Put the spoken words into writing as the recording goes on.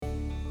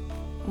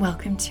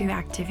Welcome to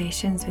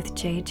Activations with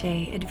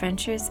JJ,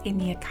 Adventures in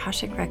the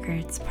Akashic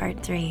Records,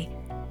 Part 3.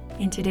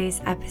 In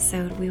today's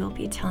episode, we will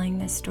be telling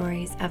the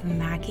stories of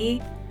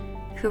Maggie,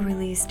 who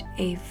released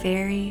a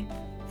very,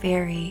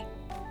 very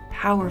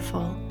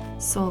powerful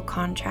soul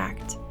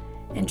contract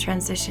and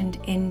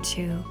transitioned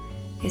into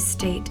a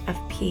state of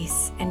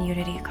peace and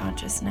unity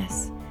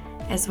consciousness,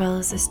 as well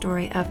as the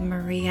story of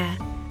Maria,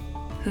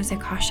 whose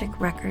Akashic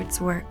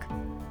Records work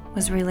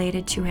was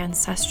related to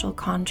ancestral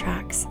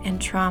contracts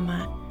and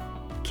trauma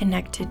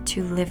connected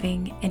to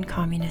living in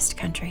communist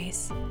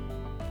countries.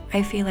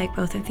 I feel like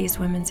both of these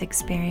women's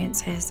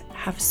experiences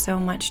have so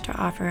much to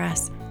offer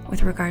us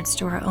with regards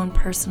to our own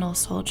personal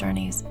soul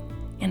journeys,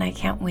 and I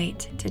can't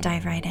wait to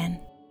dive right in.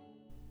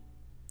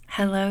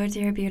 Hello,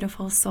 dear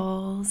beautiful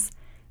souls.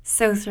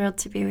 So thrilled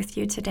to be with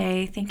you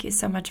today. Thank you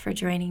so much for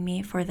joining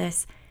me for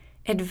this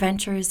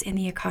Adventures in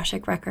the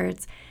Akashic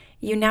Records.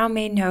 You now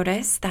may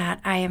notice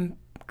that I am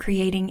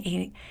creating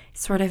a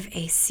sort of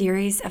a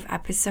series of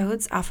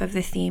episodes off of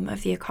the theme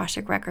of the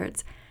Akashic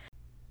Records.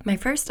 My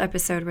first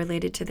episode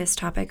related to this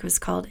topic was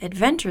called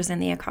Adventures in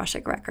the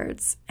Akashic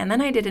Records, and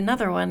then I did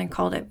another one and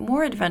called it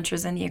More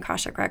Adventures in the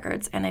Akashic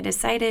Records, and I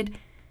decided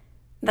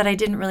that I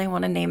didn't really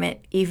want to name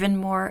it Even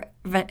More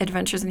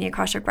Adventures in the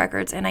Akashic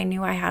Records, and I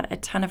knew I had a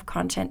ton of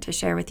content to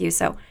share with you,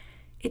 so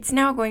it's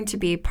now going to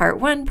be Part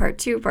 1, Part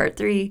 2, Part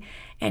 3,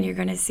 and you're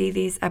going to see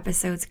these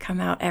episodes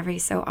come out every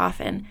so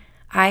often.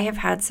 I have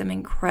had some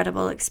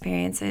incredible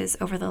experiences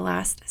over the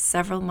last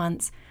several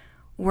months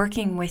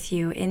working with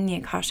you in the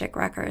Akashic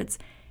Records.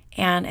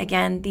 And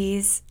again,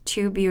 these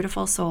two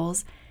beautiful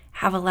souls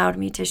have allowed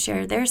me to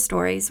share their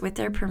stories with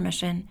their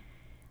permission.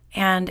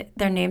 And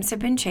their names have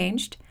been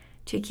changed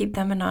to keep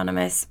them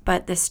anonymous,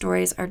 but the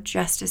stories are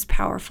just as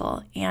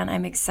powerful, and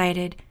I'm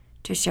excited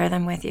to share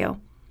them with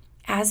you.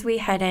 As we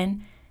head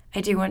in,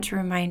 I do want to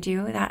remind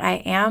you that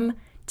I am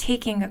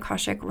taking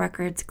Akashic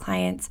Records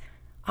clients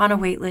on a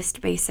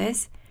waitlist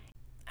basis.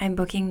 I'm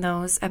booking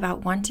those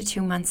about 1 to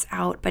 2 months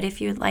out, but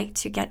if you'd like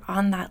to get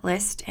on that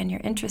list and you're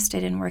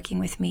interested in working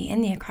with me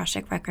in the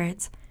Akashic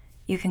Records,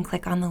 you can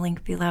click on the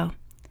link below.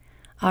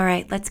 All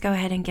right, let's go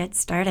ahead and get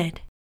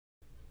started.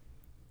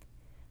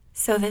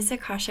 So this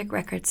Akashic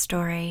Records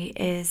story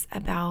is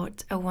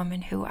about a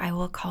woman who I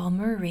will call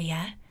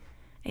Maria.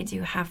 I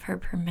do have her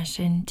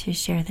permission to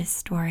share this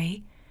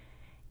story.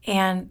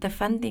 And the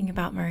fun thing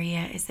about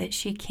Maria is that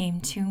she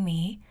came to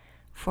me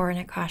for an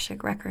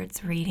Akashic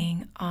Records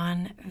reading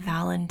on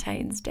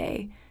Valentine's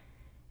Day.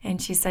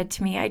 And she said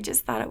to me, I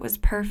just thought it was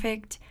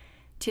perfect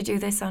to do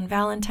this on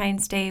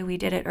Valentine's Day. We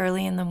did it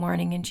early in the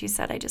morning, and she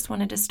said, I just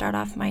wanted to start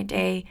off my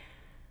day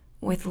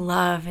with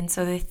love. And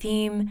so the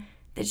theme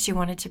that she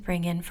wanted to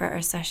bring in for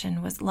our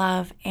session was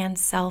love and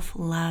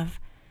self-love,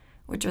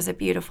 which was a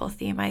beautiful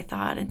theme, I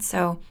thought. And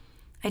so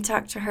I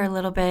talked to her a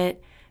little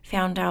bit,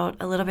 found out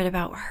a little bit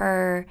about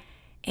her,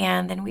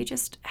 and then we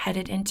just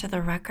headed into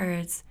the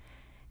records.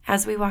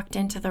 As we walked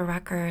into the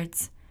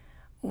records,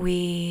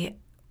 we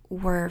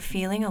were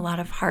feeling a lot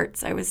of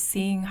hearts. I was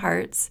seeing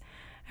hearts.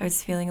 I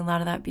was feeling a lot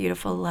of that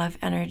beautiful love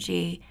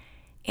energy.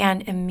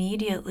 And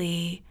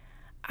immediately,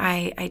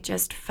 I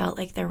just felt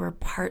like there were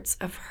parts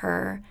of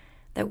her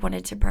that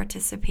wanted to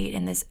participate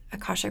in this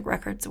Akashic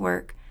Records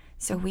work.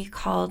 So we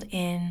called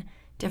in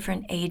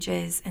different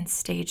ages and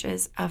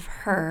stages of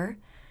her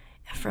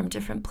from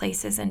different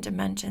places and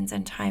dimensions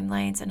and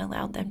timelines and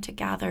allowed them to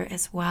gather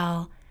as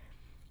well.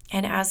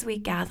 And as we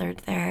gathered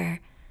there,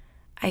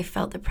 I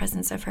felt the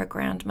presence of her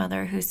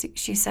grandmother, who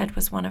she said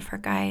was one of her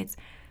guides.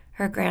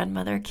 Her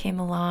grandmother came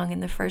along,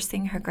 and the first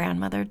thing her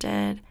grandmother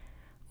did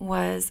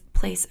was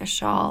place a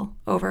shawl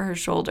over her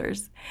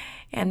shoulders.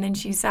 And then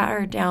she sat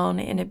her down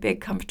in a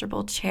big,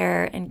 comfortable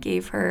chair and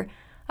gave her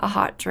a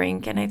hot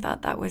drink. And I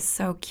thought that was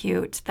so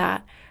cute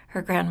that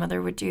her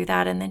grandmother would do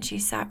that. And then she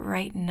sat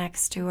right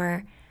next to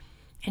her,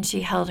 and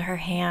she held her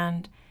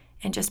hand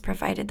and just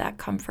provided that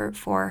comfort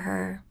for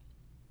her.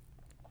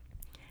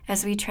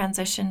 As we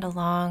transitioned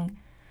along,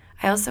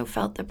 I also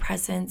felt the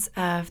presence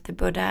of the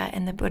Buddha,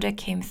 and the Buddha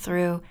came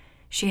through.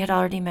 She had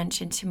already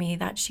mentioned to me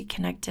that she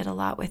connected a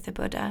lot with the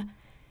Buddha,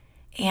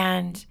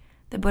 and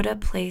the Buddha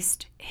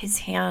placed his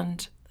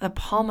hand, the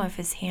palm of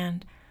his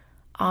hand,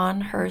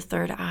 on her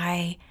third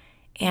eye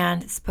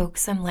and spoke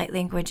some light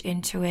language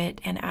into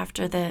it. And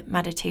after the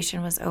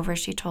meditation was over,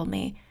 she told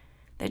me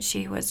that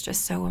she was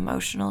just so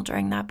emotional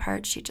during that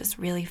part. She just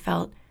really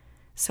felt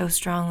so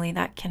strongly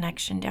that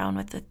connection down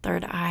with the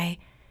third eye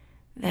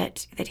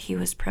that he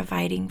was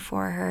providing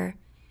for her.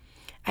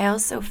 I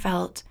also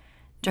felt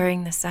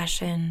during the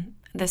session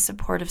the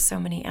support of so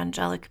many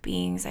angelic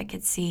beings. I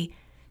could see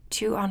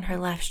 2 on her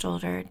left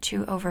shoulder,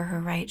 2 over her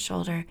right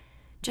shoulder,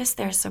 just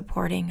there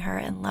supporting her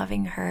and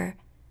loving her.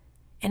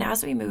 And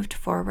as we moved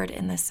forward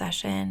in the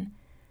session,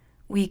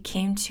 we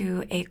came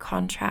to a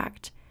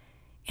contract,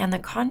 and the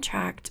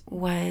contract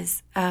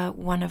was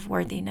one of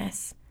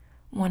worthiness,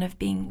 one of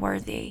being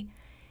worthy.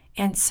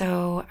 And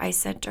so I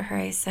said to her,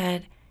 I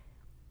said,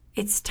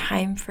 it's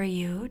time for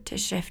you to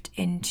shift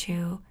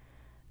into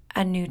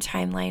a new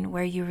timeline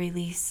where you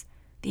release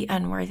the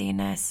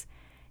unworthiness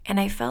And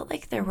I felt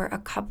like there were a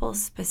couple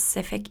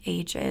specific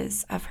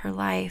ages of her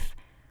life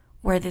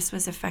where this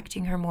was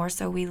affecting her more.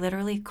 So we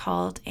literally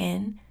called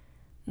in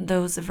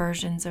those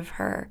versions of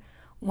her.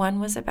 One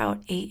was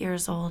about 8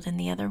 years old and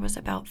the other was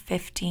about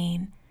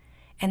 15.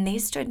 And they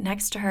stood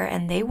next to her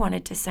and they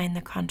wanted to sign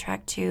the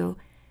contract too,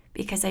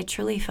 because I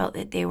truly felt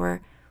that they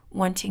were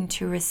wanting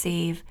to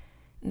receive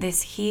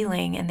this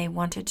healing and they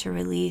wanted to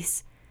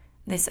release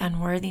this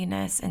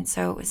unworthiness. And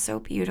so it was so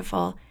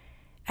beautiful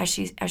as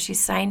she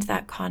signed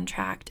that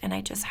contract, and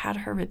I just had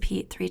her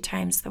repeat 3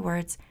 times the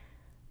words,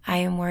 I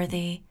am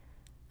worthy,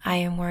 I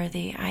am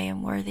worthy, I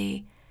am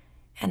worthy,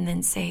 and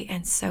then say,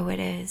 and so it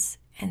is,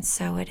 and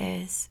so it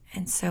is,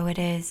 and so it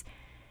is.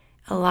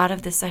 A lot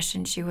of the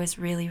session, she was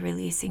really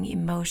releasing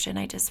emotion.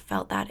 I just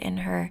felt that in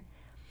her.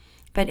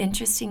 But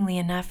interestingly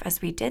enough,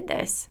 as we did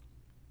this,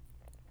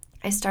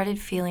 I started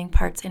feeling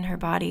parts in her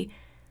body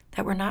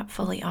that were not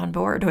fully on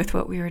board with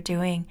what we were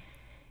doing.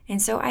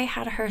 And so I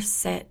had her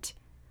sit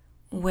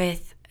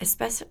with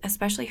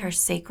especially her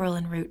sacral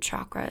and root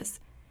chakras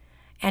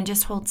and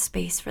just hold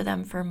space for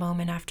them for a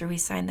moment after we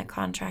signed the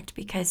contract,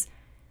 because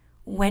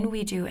when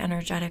we do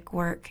energetic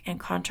work and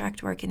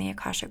contract work in the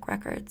Akashic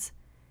Records,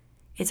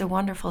 it's a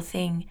wonderful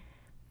thing.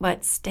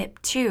 But step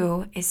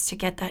 2 is to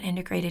get that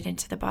integrated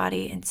into the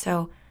body. And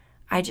so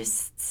I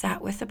just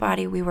sat with the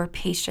body. We were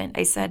patient.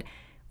 I said,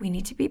 we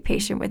need to be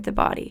patient with the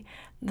body.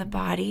 The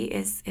body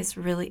is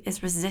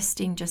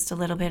resisting just a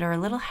little bit or a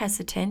little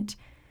hesitant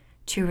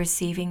to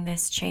receiving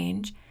this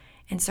change.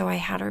 And so I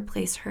had her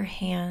place her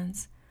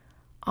hands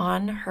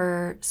on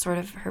her sort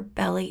of her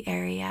belly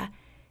area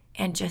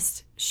and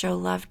just show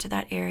love to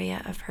that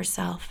area of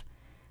herself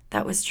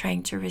that was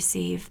trying to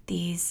receive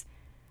these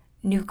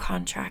new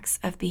contracts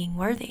of being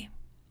worthy.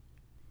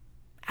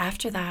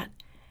 After that,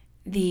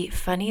 the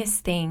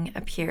funniest thing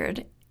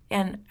appeared.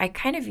 And I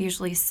kind of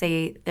usually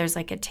say there's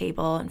like a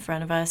table in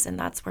front of us, and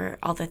that's where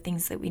all the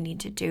things that we need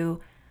to do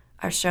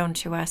are shown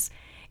to us.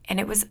 And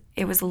it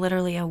was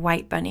literally a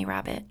white bunny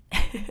rabbit.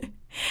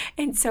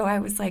 And so I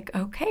was like,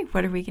 okay,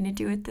 what are we going to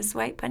do with this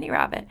white bunny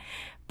rabbit?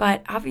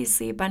 But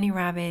obviously a bunny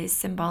rabbit is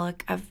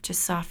symbolic of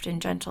just soft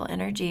and gentle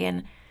energy.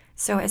 And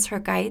so as her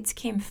guides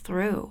came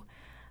through,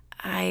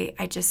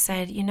 I just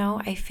said,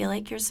 I feel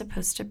like you're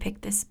supposed to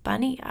pick this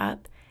bunny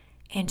up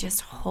and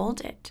just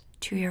hold it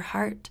to your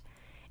heart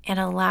and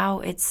allow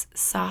its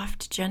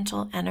soft,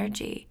 gentle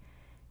energy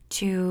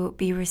to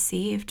be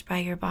received by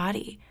your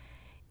body.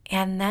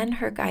 And then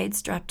her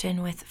guides dropped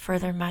in with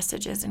further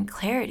messages and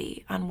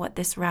clarity on what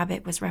this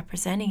rabbit was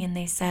representing. And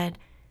they said,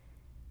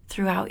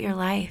 throughout your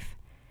life,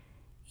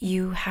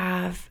 you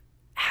have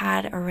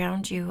had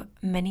around you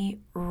many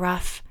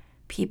rough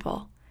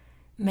people,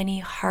 many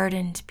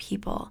hardened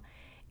people.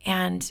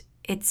 And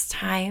it's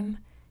time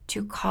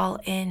to call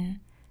in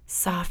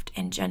soft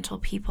and gentle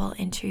people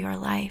into your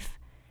life.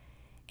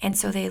 And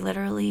so they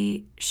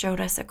literally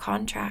showed us a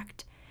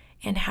contract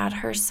and had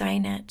her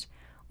sign it,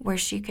 where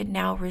she could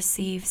now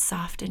receive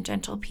soft and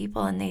gentle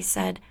people. And they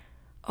said,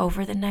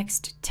 over the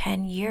next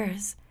 10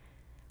 years,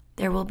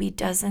 there will be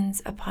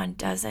dozens upon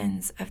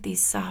dozens of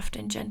these soft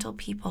and gentle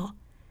people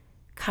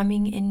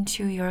coming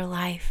into your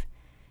life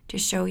to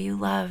show you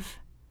love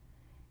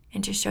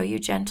and to show you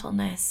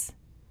gentleness.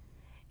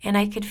 And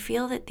I could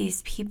feel that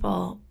these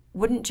people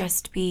wouldn't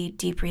just be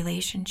deep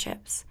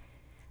relationships.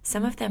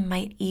 Some of them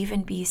might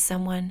even be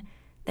someone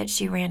that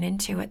she ran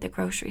into at the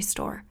grocery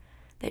store,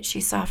 that she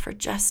saw for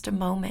just a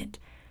moment,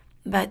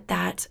 but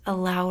that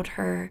allowed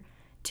her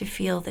to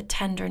feel the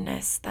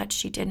tenderness that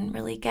she didn't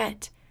really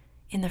get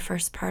in the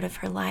first part of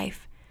her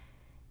life.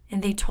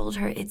 And they told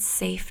her, it's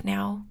safe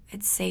now.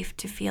 It's safe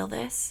to feel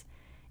this.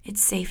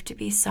 It's safe to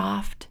be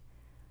soft.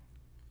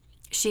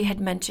 She had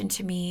mentioned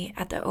to me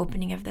at the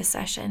opening of the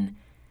session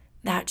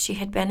that she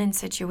had been in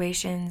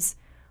situations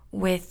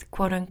with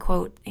quote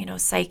unquote,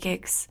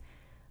 psychics,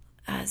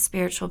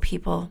 spiritual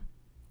people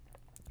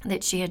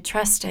that she had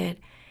trusted,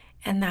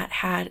 and that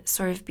had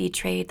sort of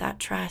betrayed that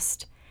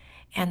trust,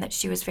 and that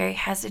she was very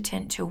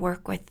hesitant to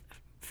work with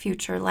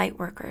future light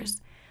workers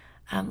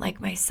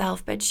like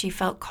myself, but she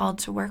felt called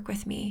to work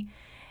with me.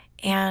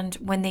 And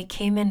when they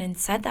came in and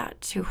said that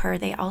to her,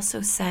 they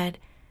also said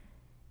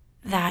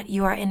that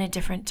you are in a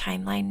different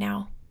timeline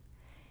now,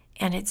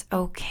 and it's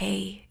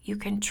okay. You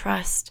can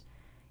trust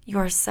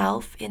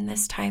yourself in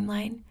this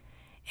timeline,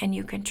 and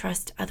you can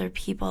trust other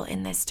people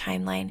in this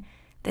timeline.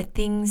 The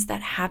things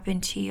that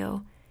happened to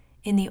you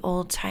in the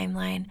old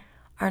timeline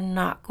are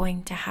not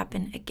going to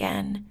happen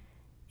again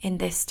in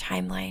this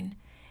timeline.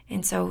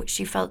 And so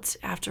she felt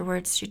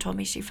afterwards, she told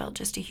me she felt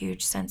just a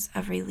huge sense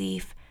of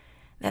relief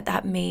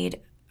that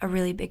made a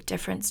really big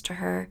difference to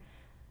her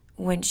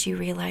when she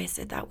realized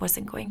that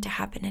wasn't going to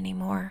happen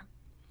anymore.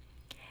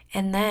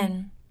 And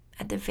then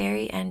at the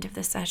very end of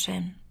the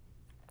session,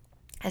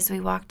 as we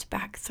walked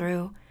back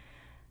through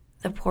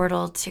the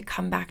portal to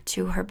come back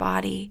to her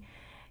body,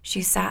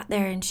 she sat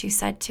there and she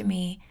said to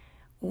me,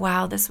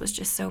 wow, this was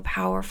just so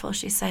powerful.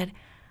 She said,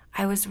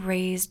 I was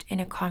raised in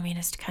a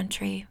communist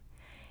country,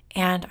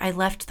 and I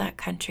left that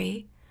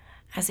country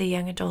as a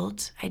young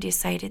adult. I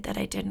decided that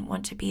I didn't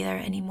want to be there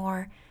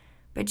anymore,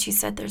 But she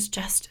said there's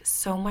just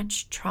so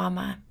much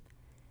trauma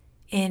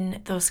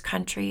in those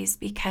countries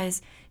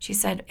because she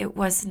said it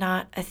was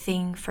not a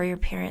thing for your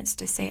parents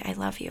to say, I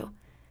love you.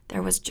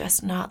 There was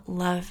just not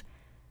love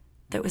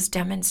that was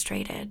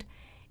demonstrated.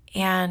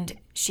 And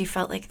she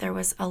felt like there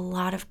was a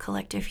lot of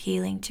collective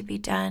healing to be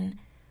done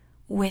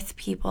with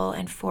people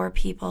and for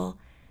people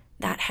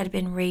that had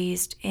been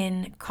raised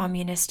in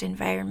communist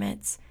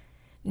environments.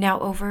 Now,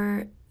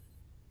 over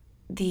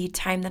the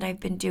time that I've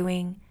been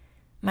doing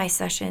my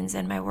sessions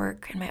and my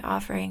work and my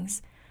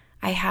offerings,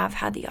 I have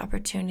had the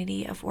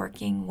opportunity of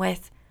working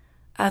with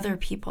other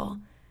people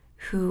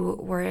who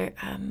were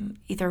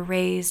either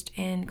raised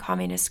in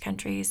communist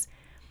countries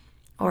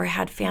or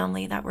had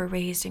family that were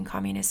raised in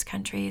communist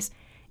countries.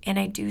 And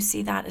I do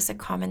see that as a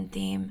common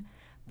theme,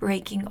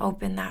 breaking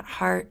open that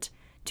heart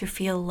to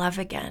feel love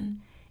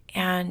again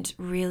and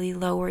really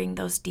lowering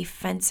those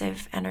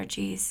defensive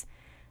energies,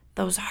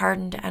 those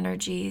hardened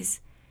energies.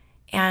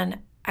 And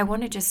I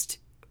want to just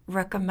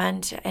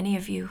recommend to any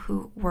of you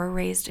who were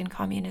raised in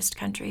communist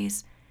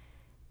countries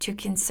to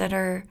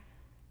consider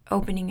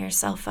opening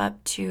yourself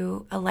up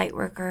to a light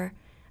worker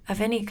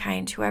of any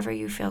kind, whoever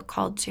you feel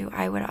called to.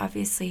 I would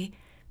obviously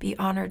be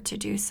honored to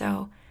do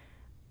so,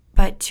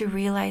 but to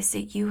realize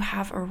that you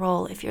have a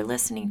role. If you're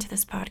listening to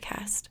this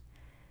podcast,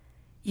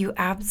 you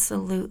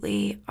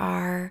absolutely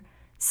are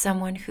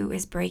someone who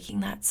is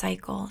breaking that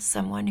cycle,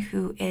 someone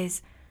who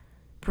is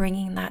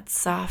bringing that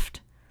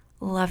soft,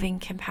 loving,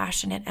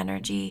 compassionate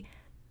energy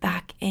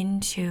back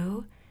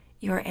into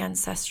your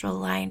ancestral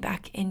line,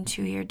 back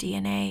into your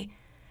DNA,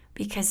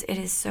 because it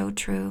is so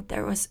true.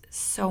 There was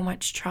so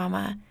much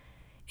trauma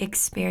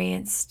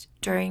experienced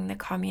during the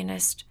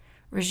communist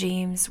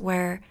regimes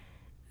where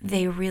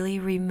they really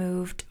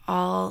removed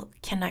all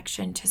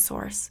connection to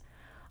source,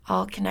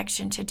 all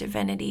connection to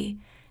divinity.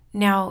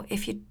 Now,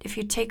 if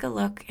you take a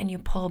look and you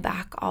pull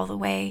back all the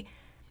way,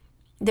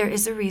 there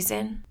is a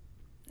reason.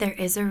 There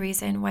is a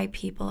reason why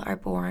people are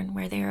born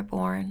where they are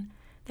born.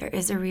 There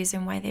is a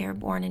reason why they are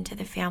born into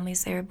the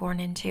families they are born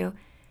into.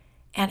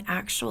 And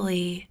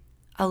actually,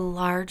 a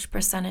large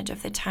percentage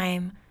of the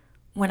time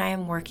when I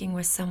am working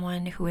with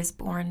someone who is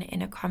born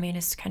in a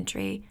communist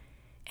country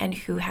and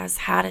who has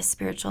had a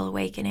spiritual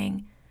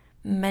awakening,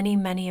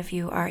 many of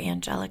you are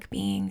angelic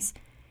beings.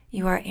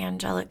 You are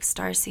angelic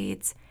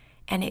starseeds.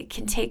 And it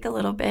can take a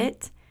little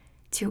bit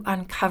to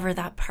uncover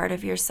that part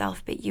of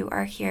yourself, but you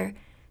are here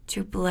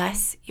to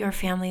bless your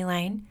family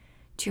line,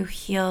 to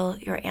heal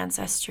your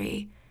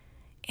ancestry.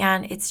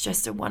 And it's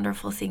just a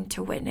wonderful thing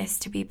to witness,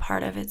 to be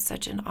part of. It's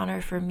such an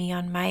honor for me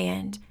on my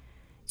end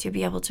to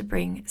be able to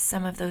bring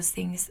some of those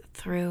things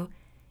through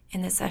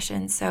in the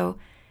session. So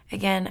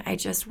again, I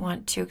just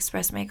want to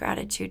express my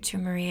gratitude to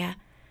Maria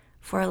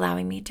for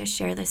allowing me to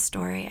share this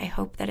story. I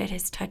hope that it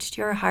has touched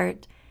your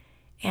heart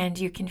and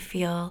you can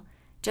feel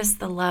just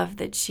the love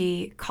that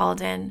she called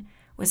in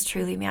was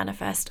truly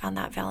manifest on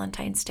that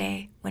Valentine's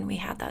Day when we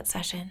had that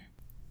session.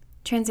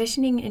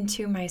 Transitioning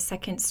into my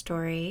second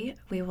story,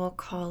 we will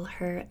call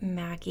her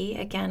Maggie.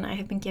 Again, I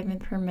have been given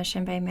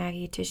permission by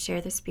Maggie to share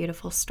this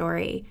beautiful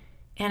story,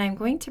 and I'm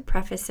going to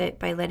preface it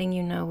by letting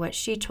you know what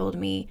she told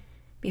me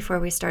before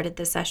we started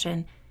the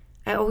session.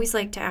 I always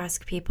like to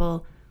ask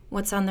people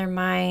what's on their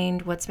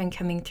mind, what's been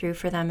coming through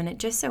for them, and it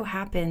just so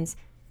happens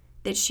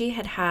that she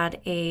had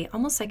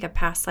almost like a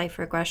past life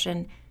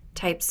regression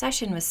type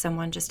session with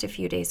someone just a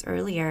few days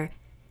earlier.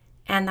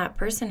 And that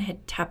person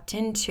had tapped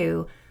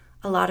into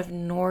a lot of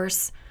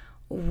Norse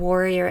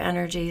warrior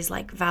energies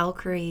like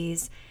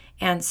Valkyries.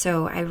 And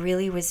so I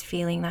really was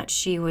feeling that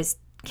she was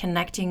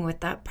connecting with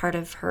that part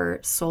of her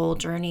soul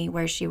journey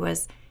where she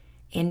was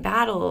in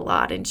battle a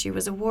lot and she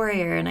was a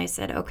warrior. And I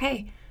said,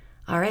 okay,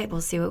 all right,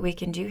 we'll see what we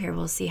can do here.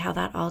 We'll see how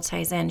that all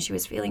ties in. She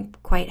was feeling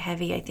quite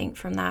heavy, I think,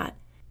 from that.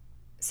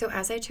 So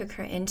as I took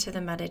her into the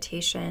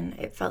meditation,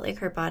 it felt like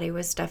her body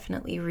was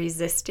definitely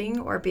resisting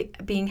or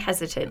being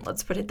hesitant,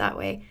 let's put it that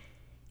way.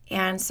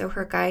 And so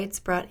her guides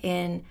brought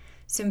in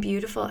some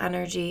beautiful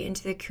energy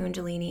into the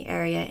Kundalini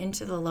area,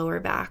 into the lower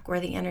back where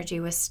the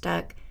energy was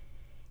stuck.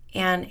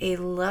 And a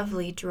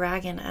lovely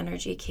dragon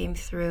energy came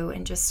through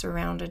and just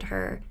surrounded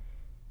her.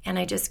 And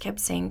I just kept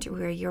saying to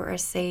her, you are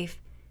safe,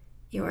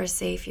 you are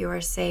safe, you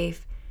are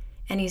safe.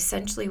 And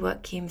essentially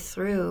what came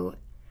through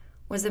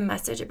was a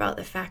message about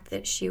the fact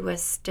that she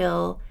was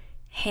still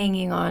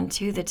hanging on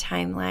to the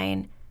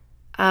timeline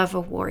of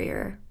a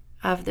warrior,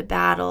 of the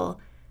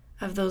battle,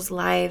 of those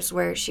lives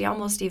where she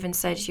almost even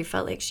said she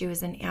felt like she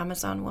was an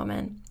Amazon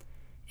woman.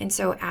 And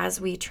so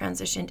as we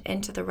transitioned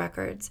into the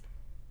records,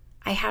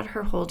 I had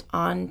her hold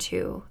on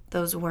to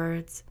those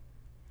words.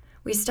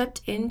 We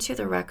stepped into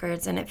the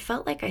records and it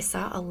felt like I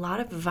saw a lot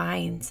of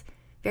vines,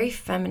 very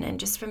feminine,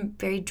 just from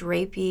very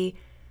drapey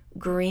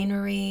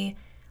greenery,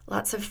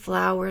 lots of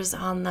flowers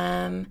on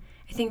them.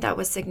 I think that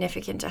was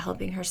significant to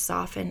helping her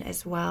soften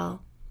as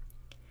well.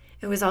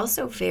 It was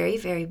also very,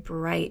 very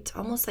bright,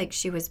 almost like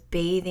she was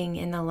bathing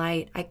in the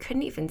light. I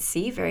couldn't even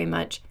see very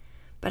much,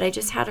 but I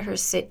just had her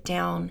sit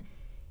down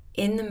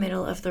in the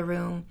middle of the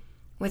room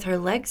with her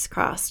legs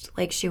crossed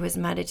like she was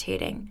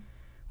meditating,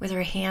 with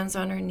her hands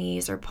on her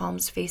knees or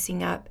palms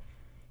facing up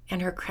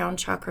and her crown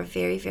chakra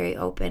very, very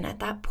open. At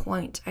that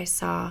point, I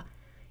saw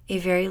a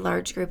very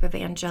large group of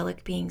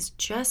angelic beings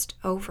just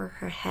over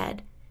her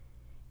head.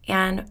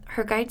 And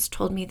her guides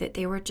told me that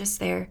they were just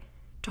there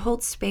to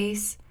hold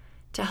space,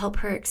 to help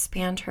her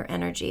expand her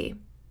energy.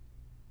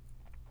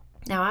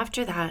 Now,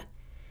 after that,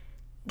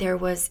 there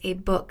was a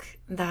book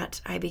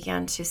that I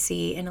began to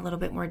see in a little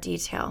bit more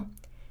detail.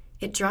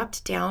 It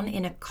dropped down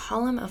in a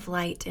column of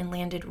light and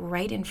landed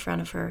right in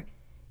front of her,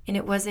 and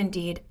it was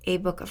indeed a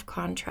book of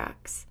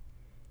contracts.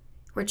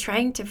 We're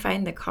trying to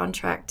find the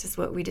contract is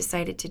what we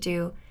decided to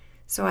do.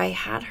 So I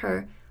had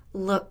her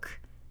look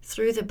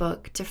through the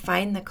book to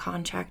find the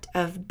contract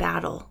of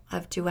battle,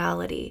 of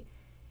duality.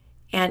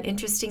 And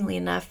interestingly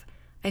enough,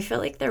 I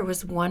felt like there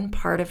was one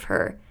part of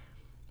her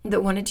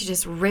that wanted to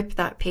just rip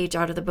that page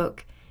out of the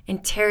book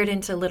and tear it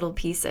into little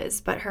pieces.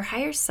 But her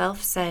higher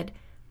self said,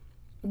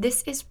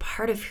 this is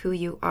part of who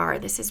you are.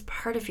 This is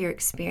part of your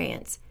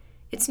experience.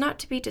 It's not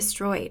to be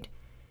destroyed.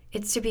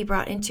 It's to be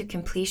brought into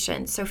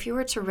completion. So if you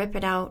were to rip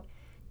it out,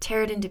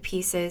 tear it into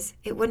pieces,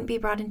 it wouldn't be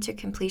brought into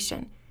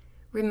completion.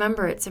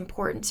 Remember, it's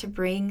important to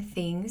bring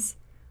things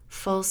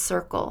full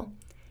circle.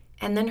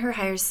 And then her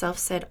higher self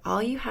said,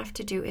 all you have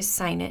to do is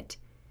sign it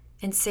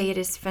and say it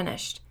is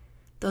finished.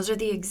 Those are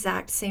the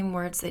exact same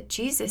words that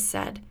Jesus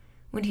said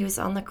when he was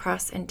on the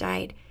cross and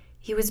died.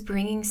 He was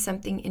bringing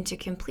something into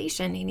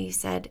completion, and he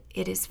said,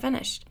 it is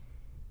finished.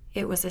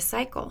 It was a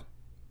cycle.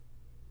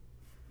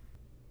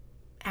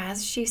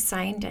 As she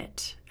signed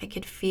it, I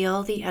could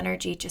feel the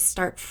energy just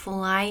start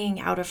flying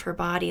out of her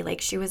body like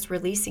she was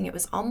releasing. It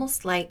was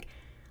almost like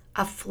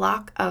a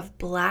flock of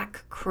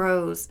black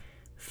crows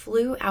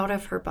flew out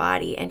of her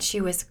body, and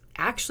she was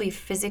actually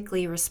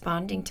physically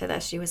responding to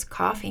this. She was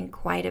coughing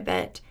quite a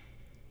bit.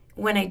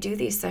 When I do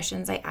these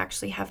sessions, I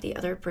actually have the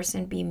other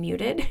person be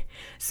muted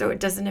so it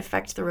doesn't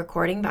affect the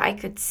recording, but I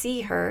could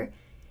see her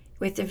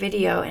with the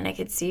video, and I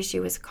could see she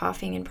was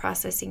coughing and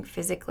processing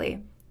physically.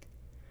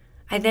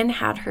 I then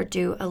had her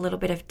do a little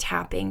bit of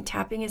tapping.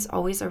 Tapping is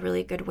always a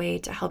really good way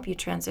to help you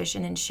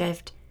transition and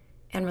shift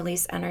and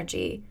release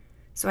energy.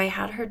 So I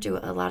had her do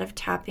a lot of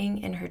tapping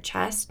in her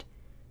chest,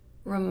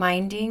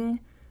 reminding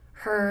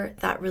her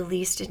that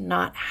release did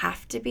not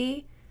have to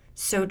be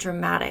so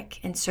dramatic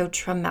and so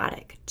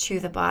traumatic to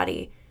the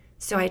body.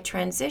 So I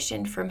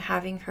transitioned from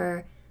having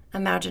her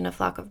imagine a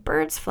flock of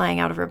birds flying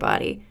out of her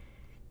body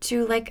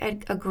to like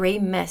a gray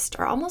mist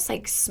or almost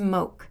like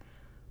smoke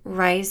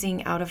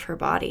rising out of her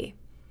body.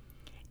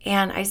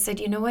 And I said,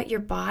 you know what? Your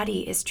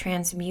body is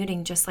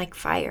transmuting just like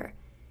fire.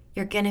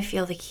 You're going to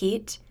feel the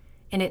heat,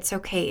 and it's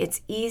okay.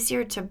 It's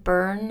easier to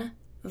burn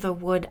the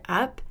wood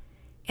up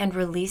and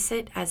release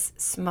it as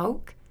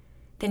smoke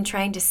than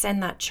trying to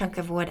send that chunk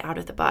of wood out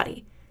of the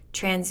body.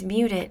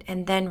 Transmute it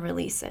and then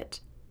release it.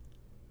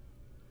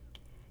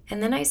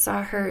 And then I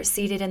saw her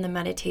seated in the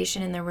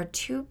meditation, and there were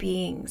two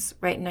beings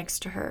right next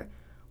to her.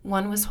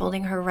 One was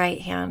holding her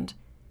right hand,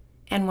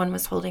 and one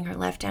was holding her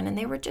left hand, and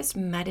they were just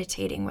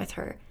meditating with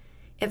her.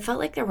 It felt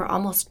like there were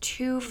almost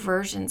two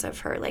versions of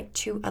her, like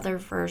two other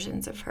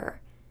versions of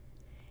her.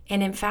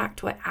 And in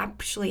fact, what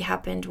actually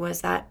happened was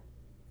that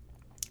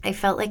I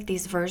felt like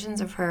these versions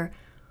of her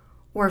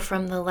were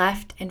from the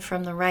left and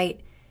from the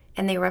right,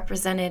 and they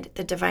represented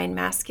the divine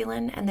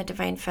masculine and the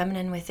divine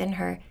feminine within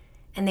her,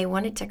 and they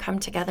wanted to come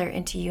together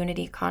into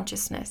unity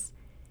consciousness.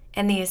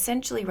 And they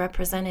essentially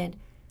represented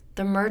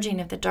the merging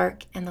of the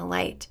dark and the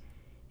light.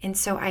 And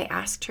so I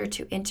asked her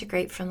to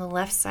integrate from the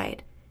left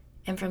side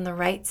and from the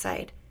right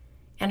side.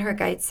 And her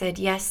guide said,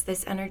 yes,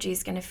 this energy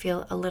is going to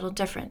feel a little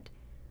different,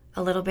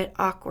 a little bit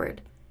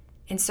awkward.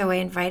 And so I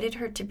invited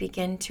her to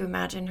begin to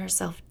imagine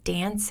herself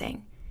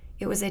dancing.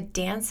 It was a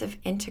dance of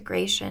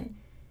integration.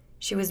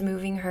 She was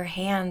moving her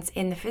hands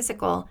in the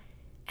physical,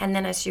 and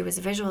then as she was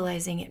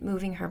visualizing it,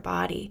 moving her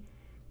body,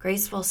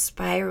 graceful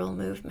spiral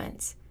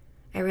movements.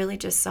 I really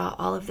just saw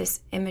all of this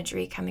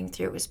imagery coming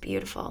through. It was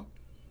beautiful.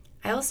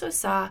 I also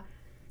saw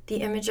the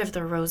image of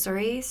the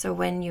rosary. So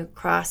when you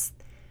cross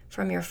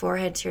from your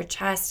forehead to your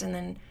chest and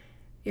then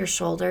your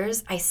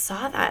shoulders, I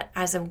saw that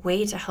as a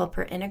way to help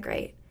her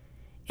integrate.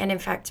 And in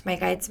fact, my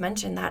guides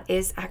mentioned that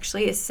is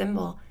actually a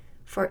symbol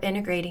for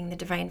integrating the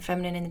divine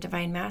feminine and the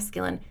divine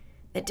masculine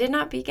that did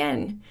not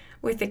begin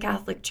with the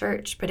Catholic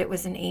Church, but it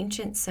was an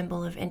ancient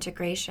symbol of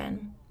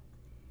integration.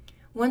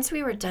 Once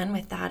we were done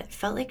with that, it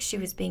felt like she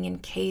was being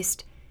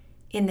encased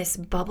in this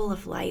bubble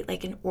of light,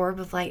 like an orb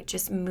of light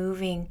just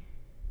moving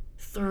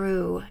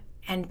through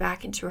and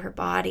back into her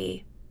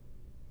body.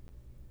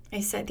 I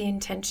set the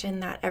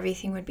intention that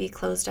everything would be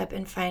closed up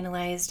and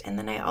finalized, and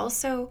then I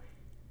also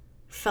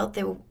felt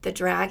the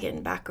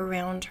dragon back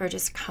around her,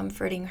 just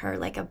comforting her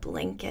like a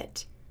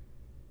blanket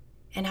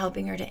and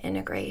helping her to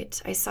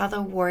integrate. I saw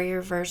the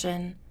warrior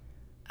version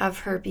of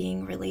her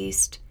being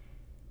released,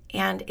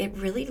 and it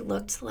really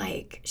looked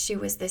like she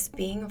was this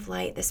being of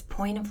light, this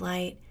point of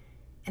light,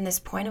 and this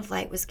point of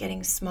light was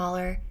getting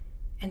smaller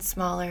and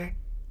smaller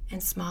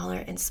and smaller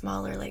and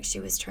smaller, like she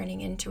was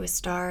turning into a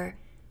star.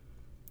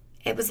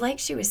 It was like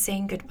she was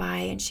saying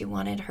goodbye and she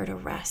wanted her to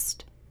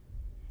rest.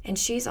 and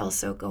she's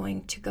also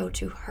going to go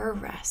to her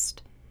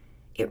rest.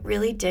 It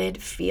really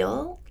did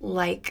feel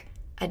like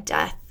a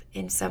death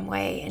in some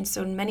way. And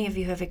so many of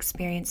you have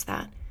experienced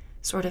that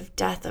sort of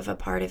death of a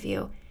part of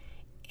you.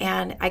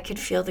 And I could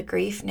feel the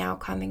grief now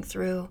coming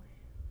through.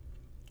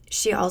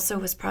 She also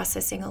was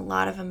processing a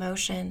lot of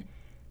emotion.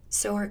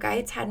 So her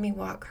guides had me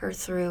walk her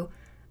through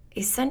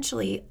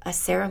essentially a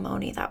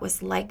ceremony that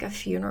was like a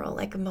funeral,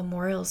 like a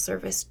memorial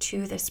service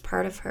to this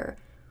part of her,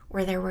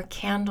 where there were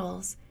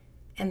candles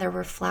and there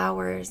were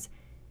flowers.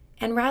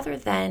 And rather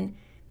than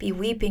be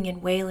weeping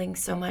and wailing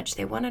so much,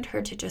 they wanted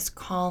her to just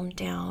calm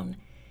down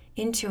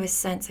into a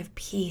sense of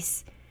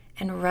peace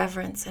and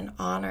reverence and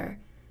honor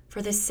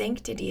for the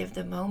sanctity of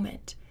the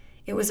moment.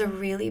 It was a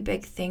really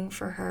big thing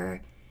for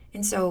her.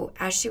 And so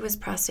as she was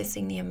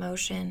processing the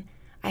emotion,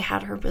 I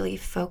had her really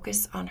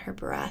focus on her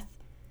breath.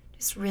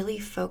 Just really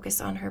focus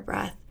on her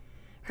breath.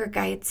 Her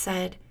guide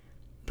said,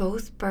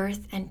 both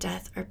birth and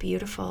death are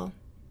beautiful.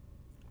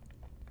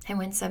 And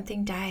when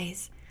something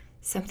dies,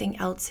 something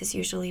else is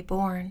usually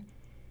born.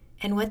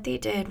 And what they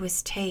did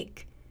was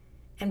take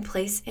and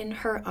place in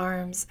her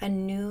arms a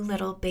new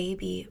little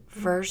baby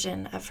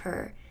version of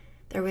her.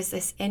 There was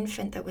this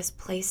infant that was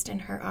placed in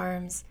her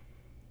arms,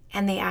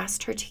 and they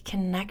asked her to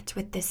connect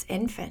with this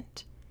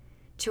infant,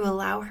 to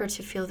allow her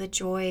to feel the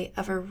joy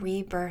of a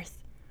rebirth,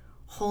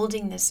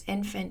 holding this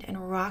infant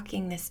and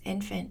rocking this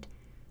infant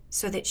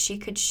so that she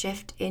could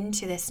shift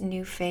into this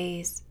new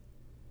phase.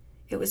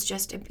 It was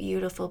just a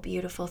beautiful,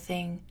 beautiful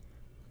thing.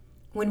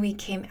 When we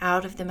came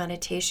out of the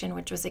meditation,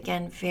 which was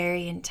again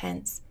very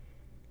intense,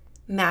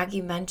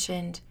 Maggie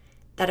mentioned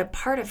that a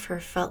part of her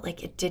felt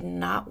like it did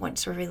not want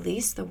to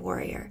release the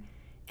warrior.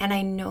 And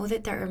I know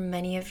that there are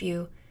many of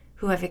you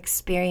who have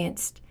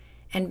experienced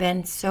and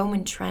been so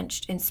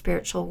entrenched in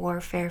spiritual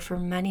warfare for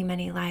many,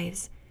 many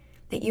lives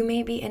that you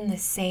may be in the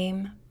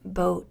same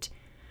boat.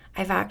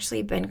 I've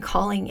actually been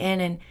calling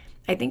in, and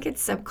I think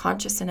it's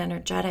subconscious and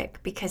energetic,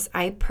 because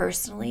I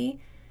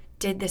personally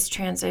did this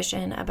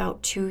transition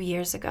about 2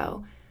 years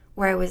ago,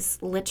 where I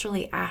was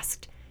literally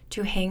asked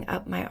to hang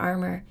up my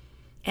armor.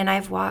 And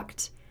I've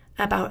walked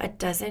about a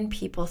dozen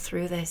people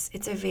through this.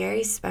 It's a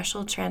very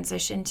special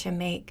transition to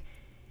make.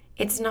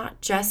 It's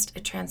not just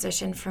a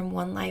transition from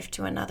one life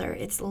to another.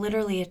 It's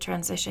literally a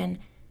transition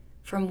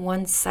from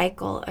one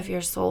cycle of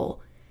your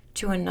soul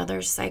to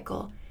another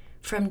cycle,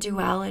 from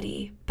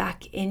duality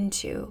back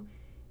into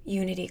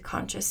unity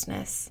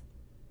consciousness.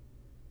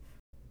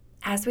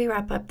 As we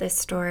wrap up this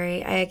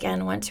story, I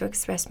again want to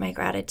express my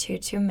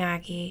gratitude to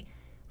Maggie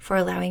for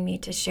allowing me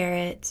to share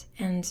it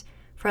and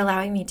for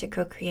allowing me to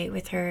co-create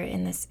with her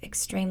in this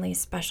extremely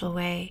special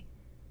way.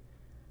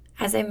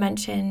 As I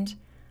mentioned,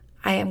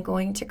 I am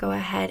going to go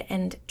ahead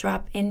and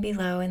drop in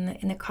below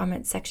in the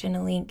comment section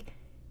a link.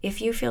 If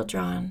you feel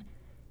drawn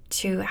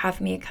to have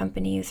me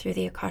accompany you through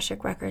the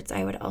Akashic Records,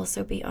 I would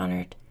also be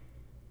honored.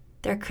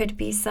 There could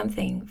be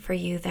something for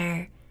you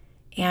there,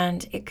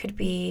 and it could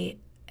be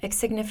a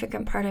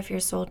significant part of your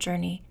soul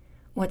journey,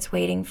 what's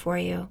waiting for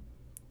you.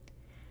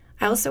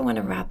 I also want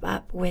to wrap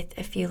up with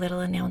a few little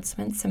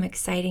announcements, some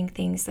exciting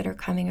things that are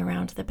coming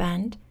around the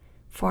bend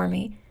for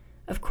me.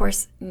 Of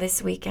course,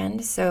 this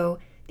weekend, so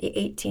the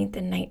 18th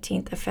and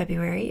 19th of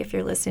February, if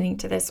you're listening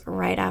to this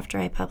right after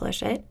I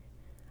publish it,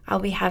 I'll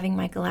be having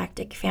my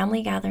Galactic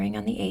Family Gathering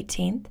on the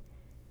 18th,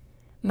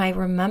 my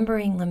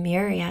Remembering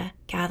Lemuria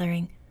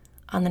Gathering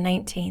on the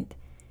 19th,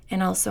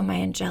 and also my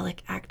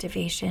Angelic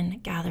Activation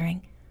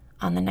Gathering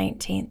on the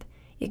 19th.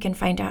 You can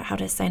find out how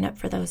to sign up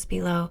for those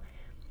below.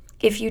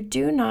 If you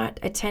do not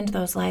attend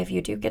those live,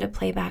 you do get a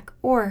playback,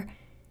 or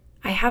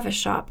I have a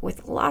shop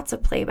with lots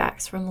of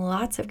playbacks from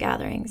lots of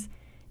gatherings,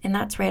 and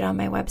that's right on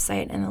my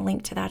website, and the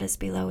link to that is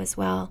below as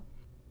well.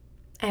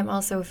 I'm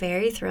also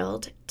very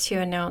thrilled to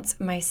announce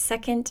my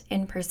second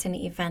in-person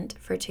event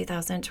for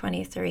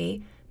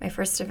 2023. My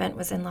first event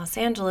was in Los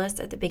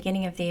Angeles at the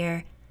beginning of the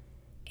year,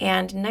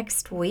 and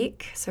next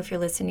week, so if you're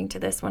listening to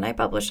this when I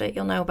publish it,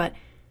 you'll know, but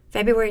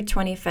February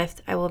 25th,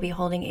 I will be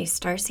holding a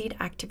Starseed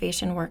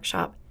Activation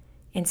Workshop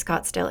in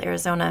Scottsdale,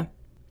 Arizona.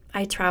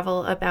 I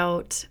travel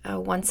about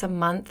once a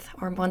month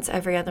or once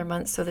every other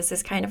month, so this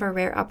is kind of a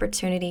rare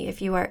opportunity.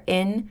 If you are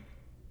in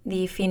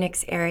the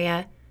Phoenix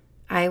area,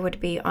 I would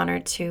be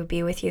honored to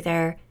be with you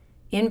there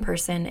in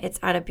person. It's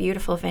at a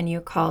beautiful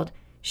venue called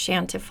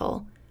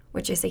Shantiful,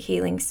 which is a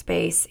healing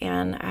space,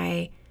 and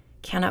I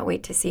cannot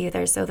wait to see you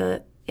there. So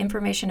the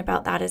information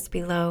about that is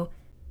below.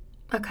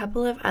 A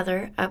couple of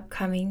other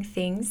upcoming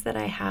things that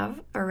I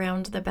have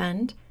around the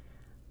bend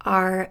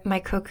are my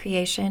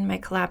co-creation, my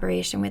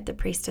collaboration with the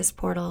Priestess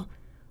Portal.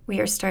 We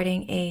are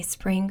starting a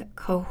spring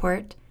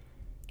cohort,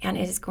 and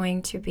it is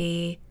going to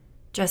be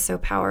just so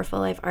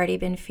powerful. I've already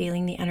been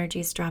feeling the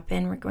energies drop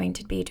in. We're going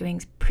to be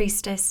doing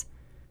Priestess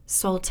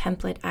Soul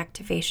Template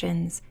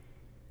activations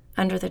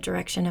under the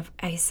direction of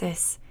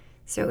Isis.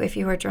 So if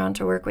you are drawn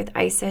to work with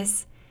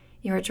Isis,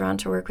 you are drawn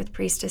to work with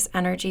Priestess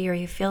energy, or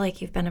you feel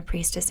like you've been a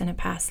priestess in a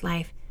past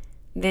life,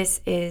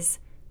 this is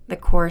the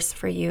course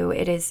for you.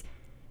 It is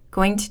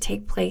going to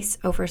take place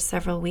over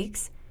several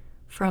weeks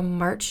from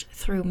March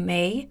through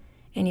May,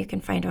 and you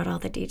can find out all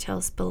the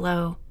details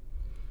below.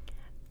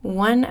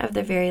 One of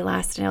the very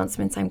last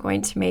announcements I'm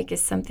going to make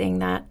is something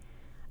that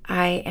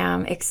I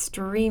am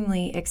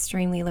extremely,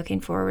 extremely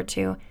looking forward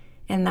to,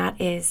 and that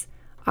is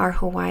our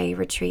Hawaii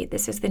retreat.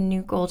 This is the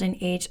new golden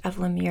age of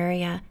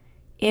Lemuria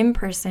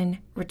in-person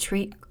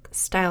retreat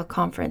style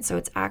conference. So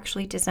it's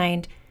actually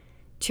designed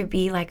to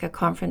be like a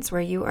conference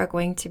where you are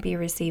going to be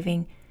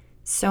receiving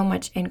so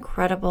much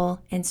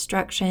incredible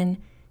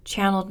instruction,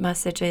 channeled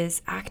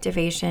messages,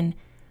 activation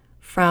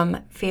from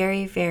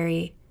very,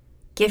 very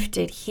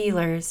gifted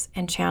healers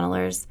and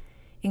channelers,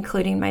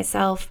 including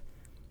myself,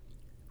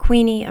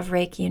 Queenie of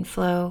Reiki and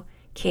Flow,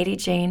 Katie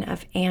Jane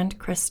of And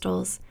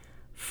Crystals,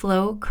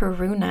 Flo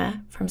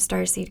Karuna from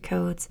Starseed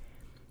Codes,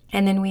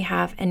 and then we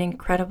have an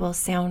incredible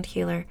sound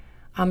healer,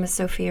 Ama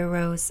Sophia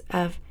Rose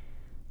of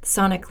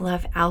Sonic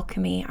Love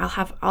Alchemy. I'll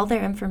have all the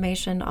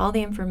information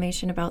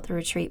about the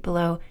retreat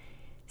below.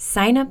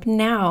 Sign up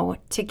now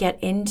to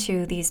get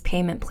into these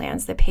payment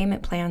plans. The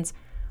payment plans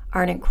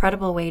are an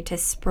incredible way to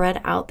spread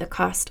out the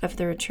cost of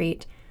the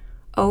retreat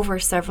over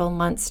several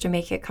months to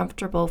make it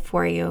comfortable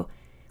for you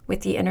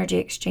with the energy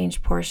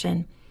exchange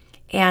portion.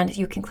 And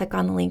you can click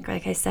on the link,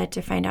 like I said,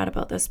 to find out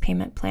about those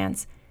payment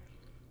plans.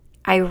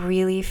 I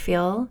really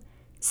feel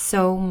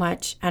so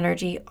much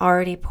energy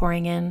already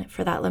pouring in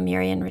for that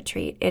Lemurian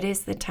retreat. It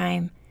is the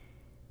time,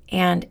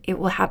 and it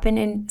will happen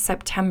in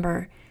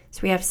September.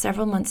 So we have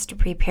several months to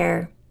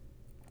prepare.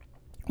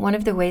 One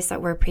of the ways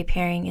that we're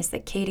preparing is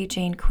that Katie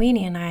Jane,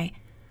 Queenie, and I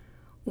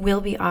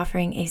will be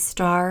offering a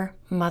Star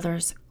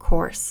Mothers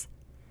course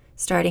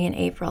starting in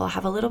April. I'll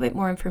have a little bit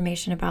more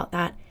information about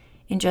that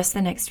in just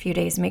the next few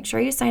days. Make sure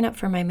you sign up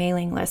for my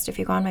mailing list. If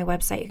you go on my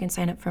website, you can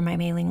sign up for my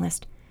mailing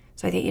list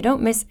so that you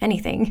don't miss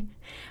anything.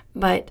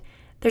 But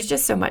there's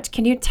just so much.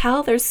 Can you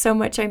tell there's so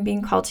much I'm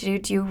being called to do?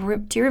 Do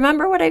you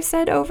remember what I've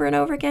said over and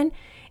over again?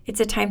 It's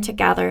a time to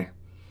gather.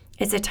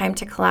 It's a time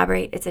to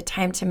collaborate. It's a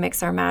time to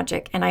mix our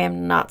magic, and I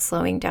am not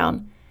slowing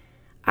down.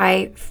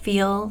 I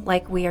feel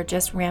like we are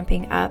just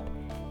ramping up,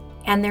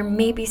 and there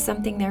may be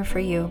something there for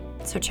you.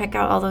 So check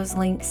out all those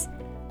links.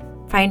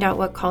 Find out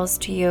what calls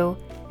to you,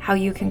 how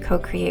you can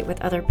co-create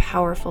with other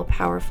powerful,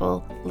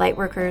 powerful light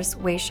workers,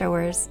 way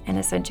showers, and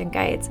ascension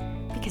guides,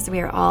 because we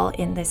are all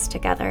in this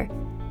together.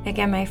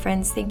 Again, my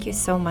friends, thank you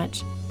so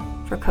much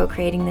for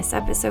co-creating this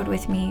episode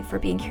with me, for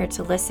being here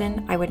to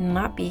listen. I would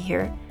not be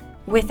here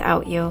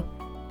without you.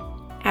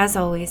 As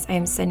always, I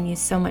am sending you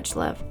so much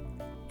love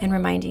and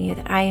reminding you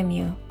that I am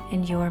you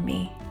and you are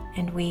me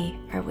and we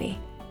are we.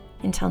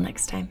 Until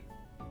next time.